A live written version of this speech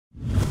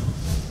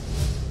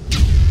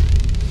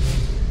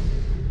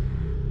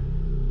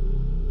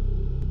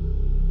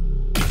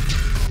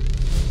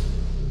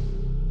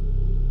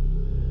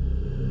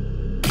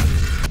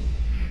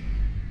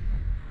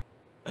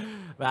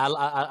Man,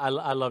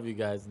 I love you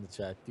guys in the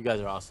chat. You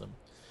guys are awesome.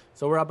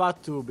 So we're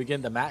about to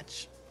begin the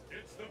match.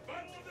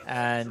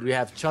 And we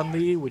have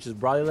Chun-Li, which is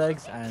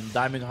BrolyLegs, and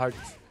Diamondheart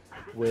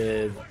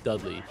with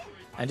Dudley.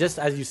 And just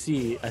as you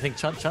see, I think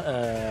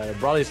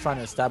Broly is trying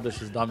to establish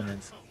his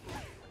dominance.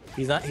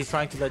 He's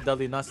trying to let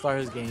Dudley not start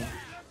his game,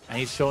 and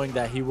he's showing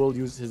that he will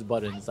use his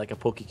buttons like a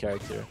Poke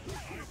character.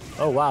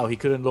 Oh wow, he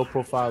couldn't low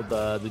profile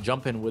the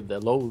jump in with the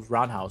low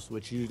roundhouse,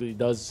 which usually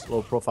does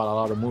low profile a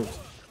lot of moves.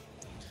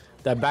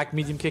 That back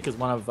medium kick is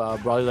one of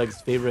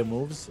BrolyLegs' favorite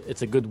moves.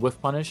 It's a good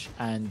whiff punish,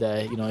 and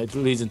you know, it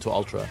leads into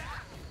ultra.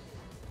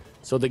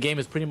 So the game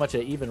is pretty much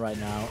even right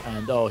now,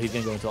 and oh, he's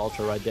gonna go into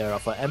ultra right there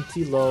off an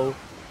empty low.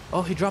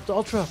 Oh, he dropped the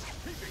ultra.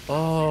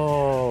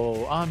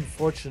 Oh,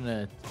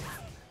 unfortunate.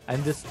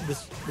 And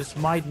this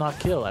might not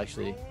kill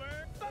actually.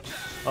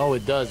 Oh,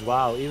 it does.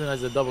 Wow, even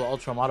as a double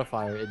ultra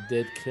modifier, it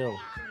did kill.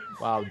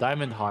 Wow,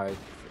 Diamondheart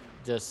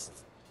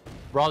just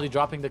Broly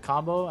dropping the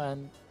combo,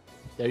 and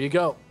there you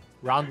go.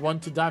 Round 1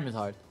 to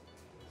Diamondheart.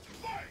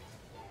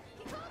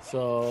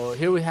 So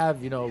here we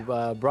have, you know,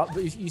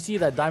 you see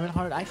that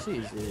Diamondheart actually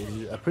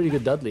is a pretty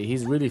good Dudley.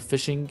 He's really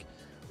fishing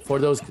for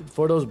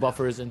those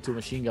buffers into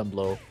machine gun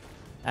blow,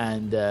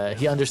 and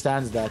he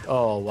understands that.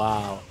 Oh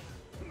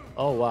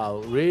wow,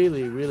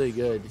 really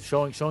good.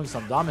 Showing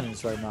some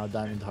dominance right now,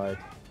 Diamondheart.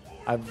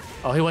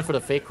 Oh, he went for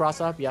the fake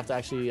cross up. You have to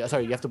actually,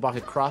 sorry, you have to block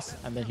it cross,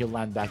 and then he'll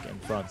land back in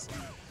front.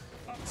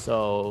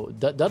 So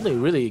Dudley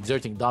really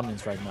exerting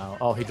dominance right now.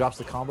 Oh, he drops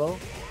the combo.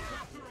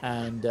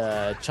 And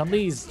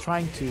Chun-Li is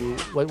trying to...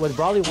 What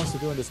Broly wants to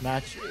do in this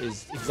match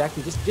is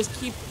exactly just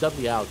keep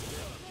Dudley out.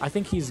 I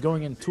think he's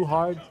going in too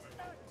hard,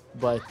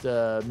 but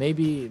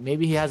maybe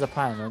he has a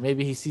plan, or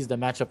maybe he sees the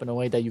matchup in a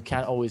way that you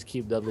can't always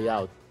keep Dudley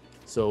out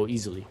so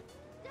easily.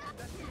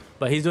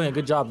 But he's doing a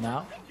good job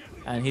now,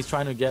 and he's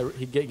trying to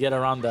get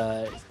around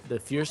the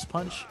fierce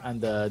punch and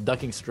the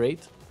ducking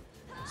straight.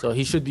 So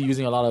he should be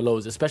using a lot of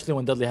lows, especially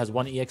when Dudley has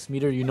 1 EX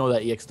meter. You know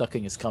that EX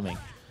ducking is coming.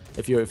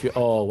 If you're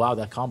oh wow,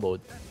 that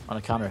comboed on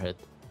a counter hit.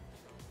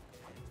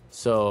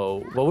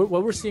 So what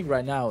we're seeing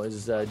right now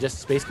is just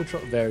space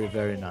control.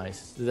 Very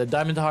nice. The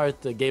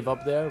Diamondheart gave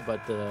up there,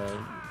 but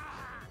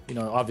you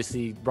know,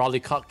 obviously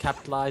Broly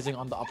capitalizing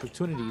on the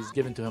opportunities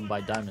given to him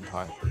by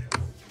Diamondheart.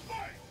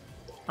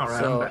 All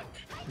right, so, I'm back.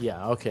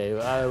 Yeah,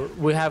 okay.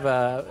 We have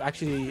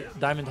actually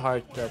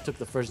Diamondheart took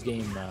the first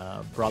game,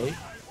 Broly,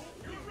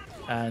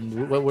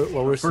 and what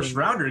we're first seeing,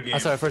 rounder game.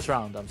 sorry, first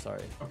round. I'm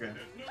sorry. Okay.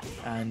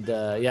 And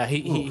yeah,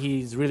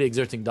 he's really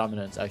exerting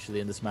dominance actually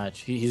in this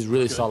match. He's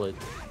really solid.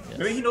 Yes.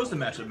 Maybe he knows the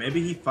matchup.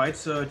 Maybe he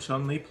fights a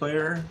Chun-Li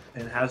player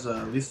and has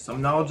at least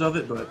some knowledge of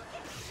it. But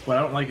what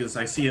I don't like is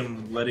I see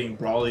him letting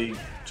Broly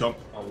jump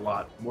a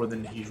lot more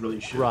than he really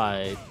should.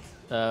 Right.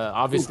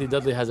 Obviously,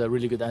 Dudley has a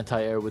really good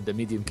anti-air with the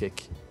medium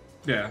kick.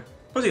 Yeah.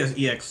 Plus he has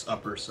EX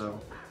upper, so.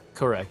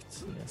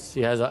 Correct. Yes,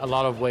 he has a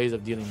lot of ways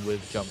of dealing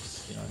with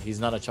jumps. You know, he's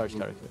not a charge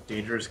character.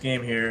 Dangerous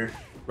game here.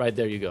 Right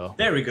there, you go.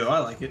 There we go. I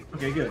like it.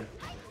 Okay, good.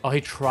 Oh,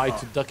 he tried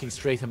to ducking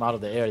straight him out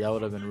of the air. That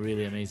would have been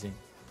really amazing.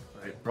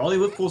 Right. Broly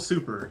with full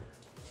super.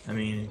 I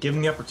mean,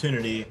 given the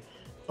opportunity,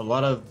 a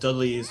lot of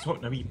Dudley's.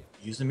 I mean,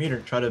 use the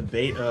meter, try to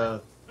bait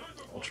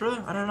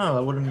Ultra. I don't know.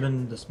 That wouldn't have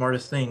been the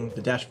smartest thing.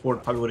 The dash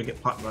forward probably would have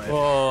get popped by it.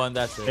 Oh, and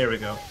that's it. There we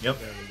go. Yep.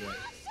 There we go.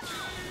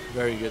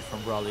 Very good from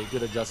Broly.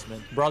 Good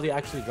adjustment. Broly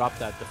actually dropped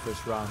that the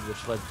first round,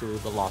 which led to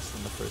the loss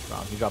in the first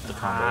round. He dropped the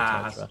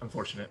combo. That's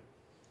unfortunate.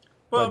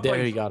 Well, but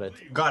there he got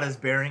it. Got his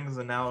bearings,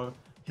 and now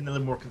he's a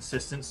little more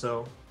consistent.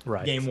 So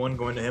right. Game 1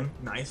 going to him.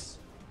 Nice.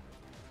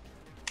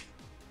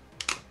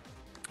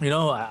 You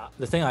know,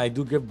 the thing I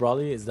do give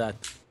Broly is that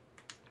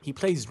he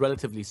plays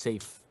relatively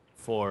safe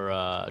for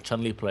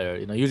Chun-Li player.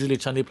 You know, usually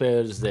Chun-Li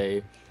players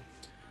they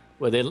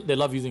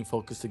love using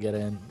focus to get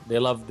in.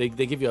 They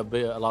give you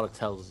a lot of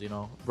tells. You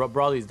know,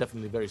 Broly is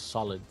definitely very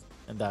solid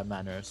in that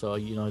manner. So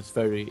you know, it's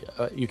very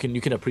you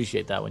can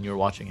appreciate that when you're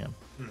watching him.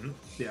 Mm-hmm.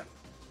 Yeah,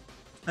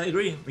 I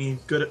agree. I mean,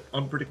 good at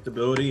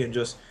unpredictability and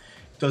just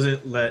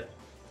doesn't let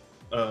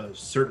a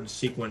certain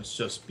sequence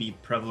just be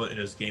prevalent in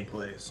his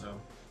gameplay. So,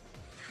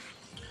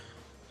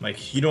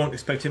 like, you don't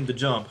expect him to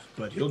jump,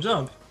 but he'll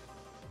jump.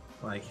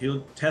 Like,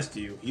 he'll test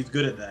you. He's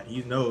good at that.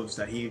 He knows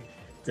that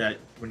that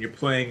when you're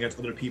playing against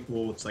other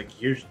people, it's like,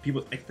 here's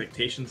people's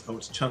expectations. Oh,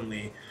 it's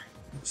Chun-Li.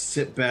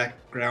 Sit back,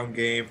 ground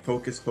game,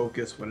 focus,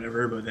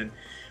 whatever. But then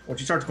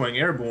once you start going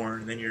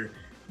airborne, then you're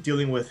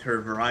dealing with her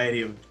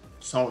variety of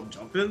solid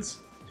jump-ins.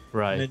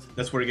 Right. And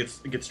that's where it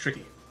gets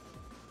tricky.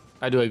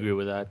 I do agree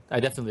with that. I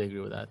definitely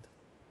agree with that.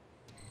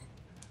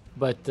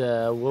 But,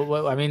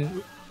 I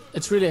mean,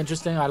 it's really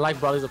interesting. I like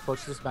Broly's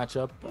approach to this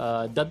matchup.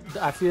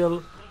 I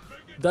feel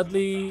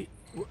Dudley...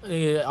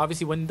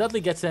 obviously, when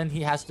Dudley gets in,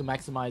 he has to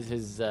maximize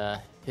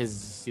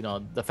his you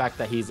know, the fact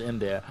that he's in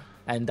there,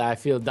 and I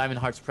feel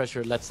Diamondheart's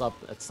pressure lets up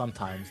at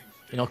sometimes.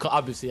 You know,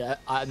 obviously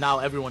now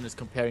everyone is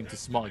comparing to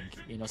Smug.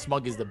 You know,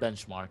 Smug is the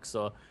benchmark.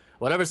 So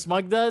whatever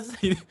Smug does,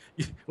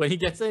 when he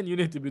gets in, you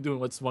need to be doing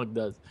what Smug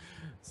does.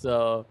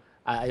 So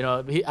you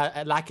know,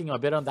 lacking a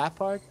bit on that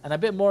part and a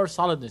bit more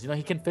solidness. You know,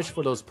 he can fish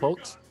for those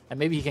pokes, and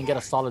maybe he can get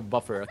a solid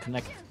buffer, a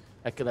connect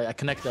I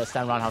connect the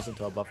stand roundhouse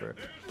into a buffer.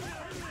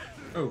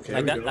 Okay.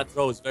 Like that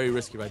throw is very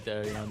risky right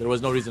there. You know, there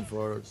was no reason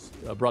for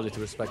Broly to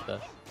respect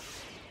that.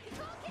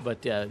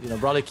 But yeah, you know,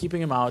 Broly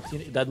keeping him out.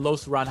 That low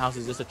roundhouse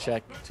is just a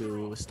check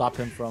to stop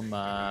him from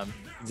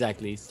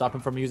stop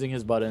him from using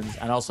his buttons,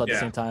 and also at the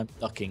same time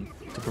ducking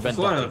to prevent. There's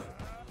a lot of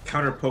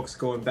counter pokes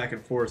going back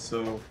and forth,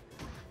 so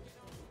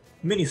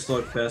mini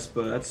slugfest.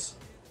 But that's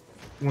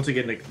once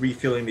again like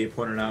refilling the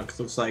opponent out because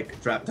it looks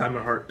like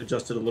Diamondheart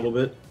adjusted a little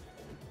bit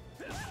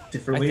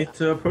differently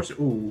to approach it.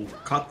 Ooh,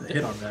 caught the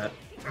hit on that.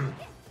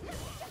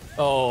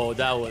 Oh,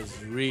 that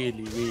was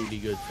really, really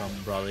good from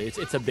Broly.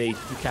 It's a bait.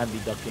 You can't be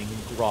ducking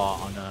raw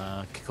on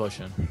a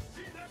Kikoshin.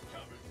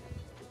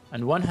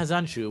 And one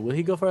Hazanshu. Will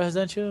he go for a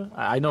Hazanshu?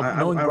 I know,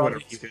 knowing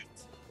Broly,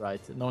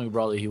 knowing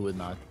Broly, he would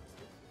not.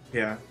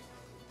 Yeah.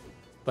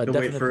 But he'll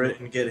wait for it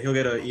and he'll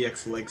get a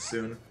EX leg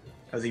soon.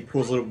 As he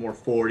pulls a little bit more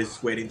forward, he's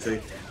just waiting to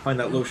find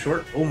that low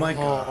short. Oh my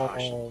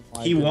gosh.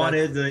 He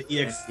wanted the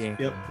EX.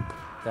 Yep.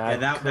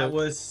 That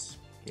was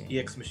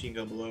EX machine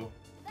gun below.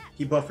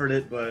 He buffered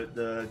it, but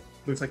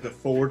looks like the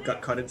forward got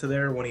cut into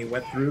there when he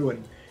went through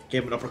and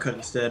gave him an uppercut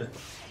instead.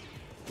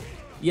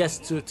 Yes,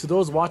 to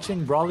those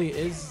watching, Broly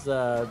is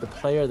the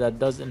player that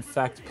does in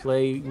fact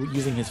play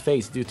using his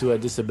face due to a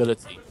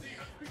disability,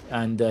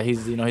 and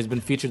he's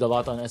been featured a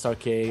lot on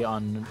SRK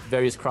on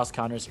various cross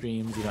counter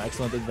streams. You know,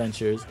 excellent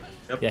adventures.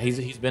 Yep. Yeah,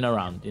 he's been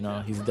around. You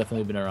know, he's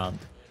definitely been around.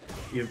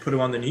 You put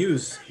him on the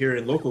news here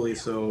locally,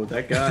 so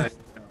that guy.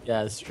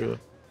 Yeah, it's true.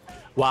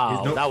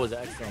 Wow, that was an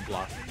excellent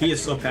block. He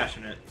is so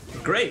passionate.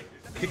 Great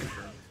kick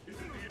confirm.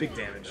 Big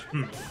damage.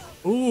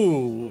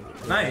 Ooh.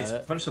 Nice.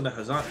 Punch on the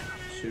Hazan.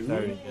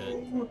 Very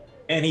good.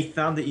 And he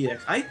found the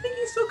EX. I think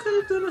he still could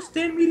have done a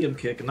stand medium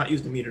kick and not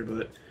used the meter,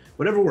 but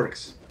whatever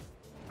works.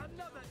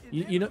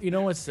 You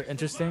know what's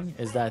interesting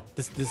is that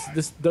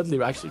this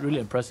Dudley actually really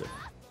impressive.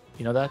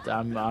 You know that?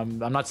 I'm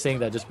not saying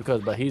that just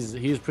because, but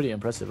he's pretty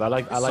impressive. I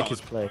like his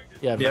play.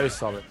 Yeah, very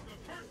solid.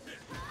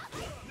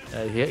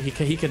 He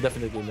can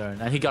definitely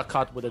learn, and he got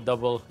caught with a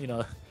double, you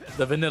know,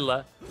 the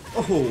vanilla.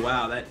 Oh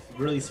wow, that's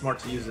really smart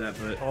to use that,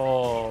 but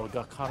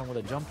got caught him with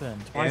a jump in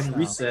twice and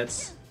now.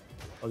 Resets.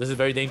 Oh, this is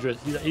very dangerous.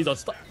 He's on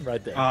stop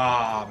right there.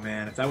 Oh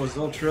man, if that was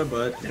ultra,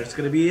 but that's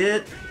gonna be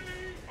it.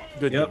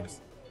 Good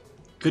games.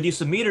 Good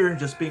use of meter,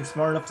 just being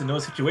smart enough to know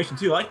the situation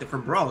too. I liked it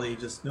from Broly,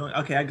 just knowing,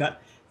 okay, I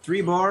got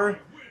 3 bar.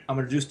 I'm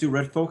gonna just do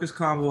red focus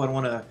combo. I don't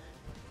want to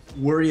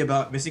worry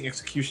about missing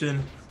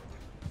execution,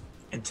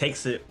 and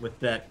takes it with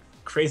that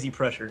crazy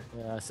pressure.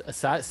 Yeah,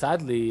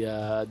 sadly,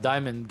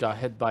 Diamond got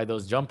hit by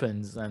those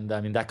jump-ins, and I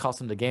mean that cost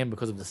him the game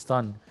because of the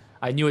stun.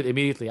 I knew it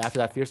immediately after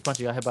that fierce punch.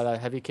 He got hit by that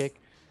heavy kick.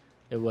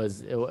 It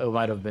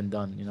might have been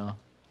done, you know.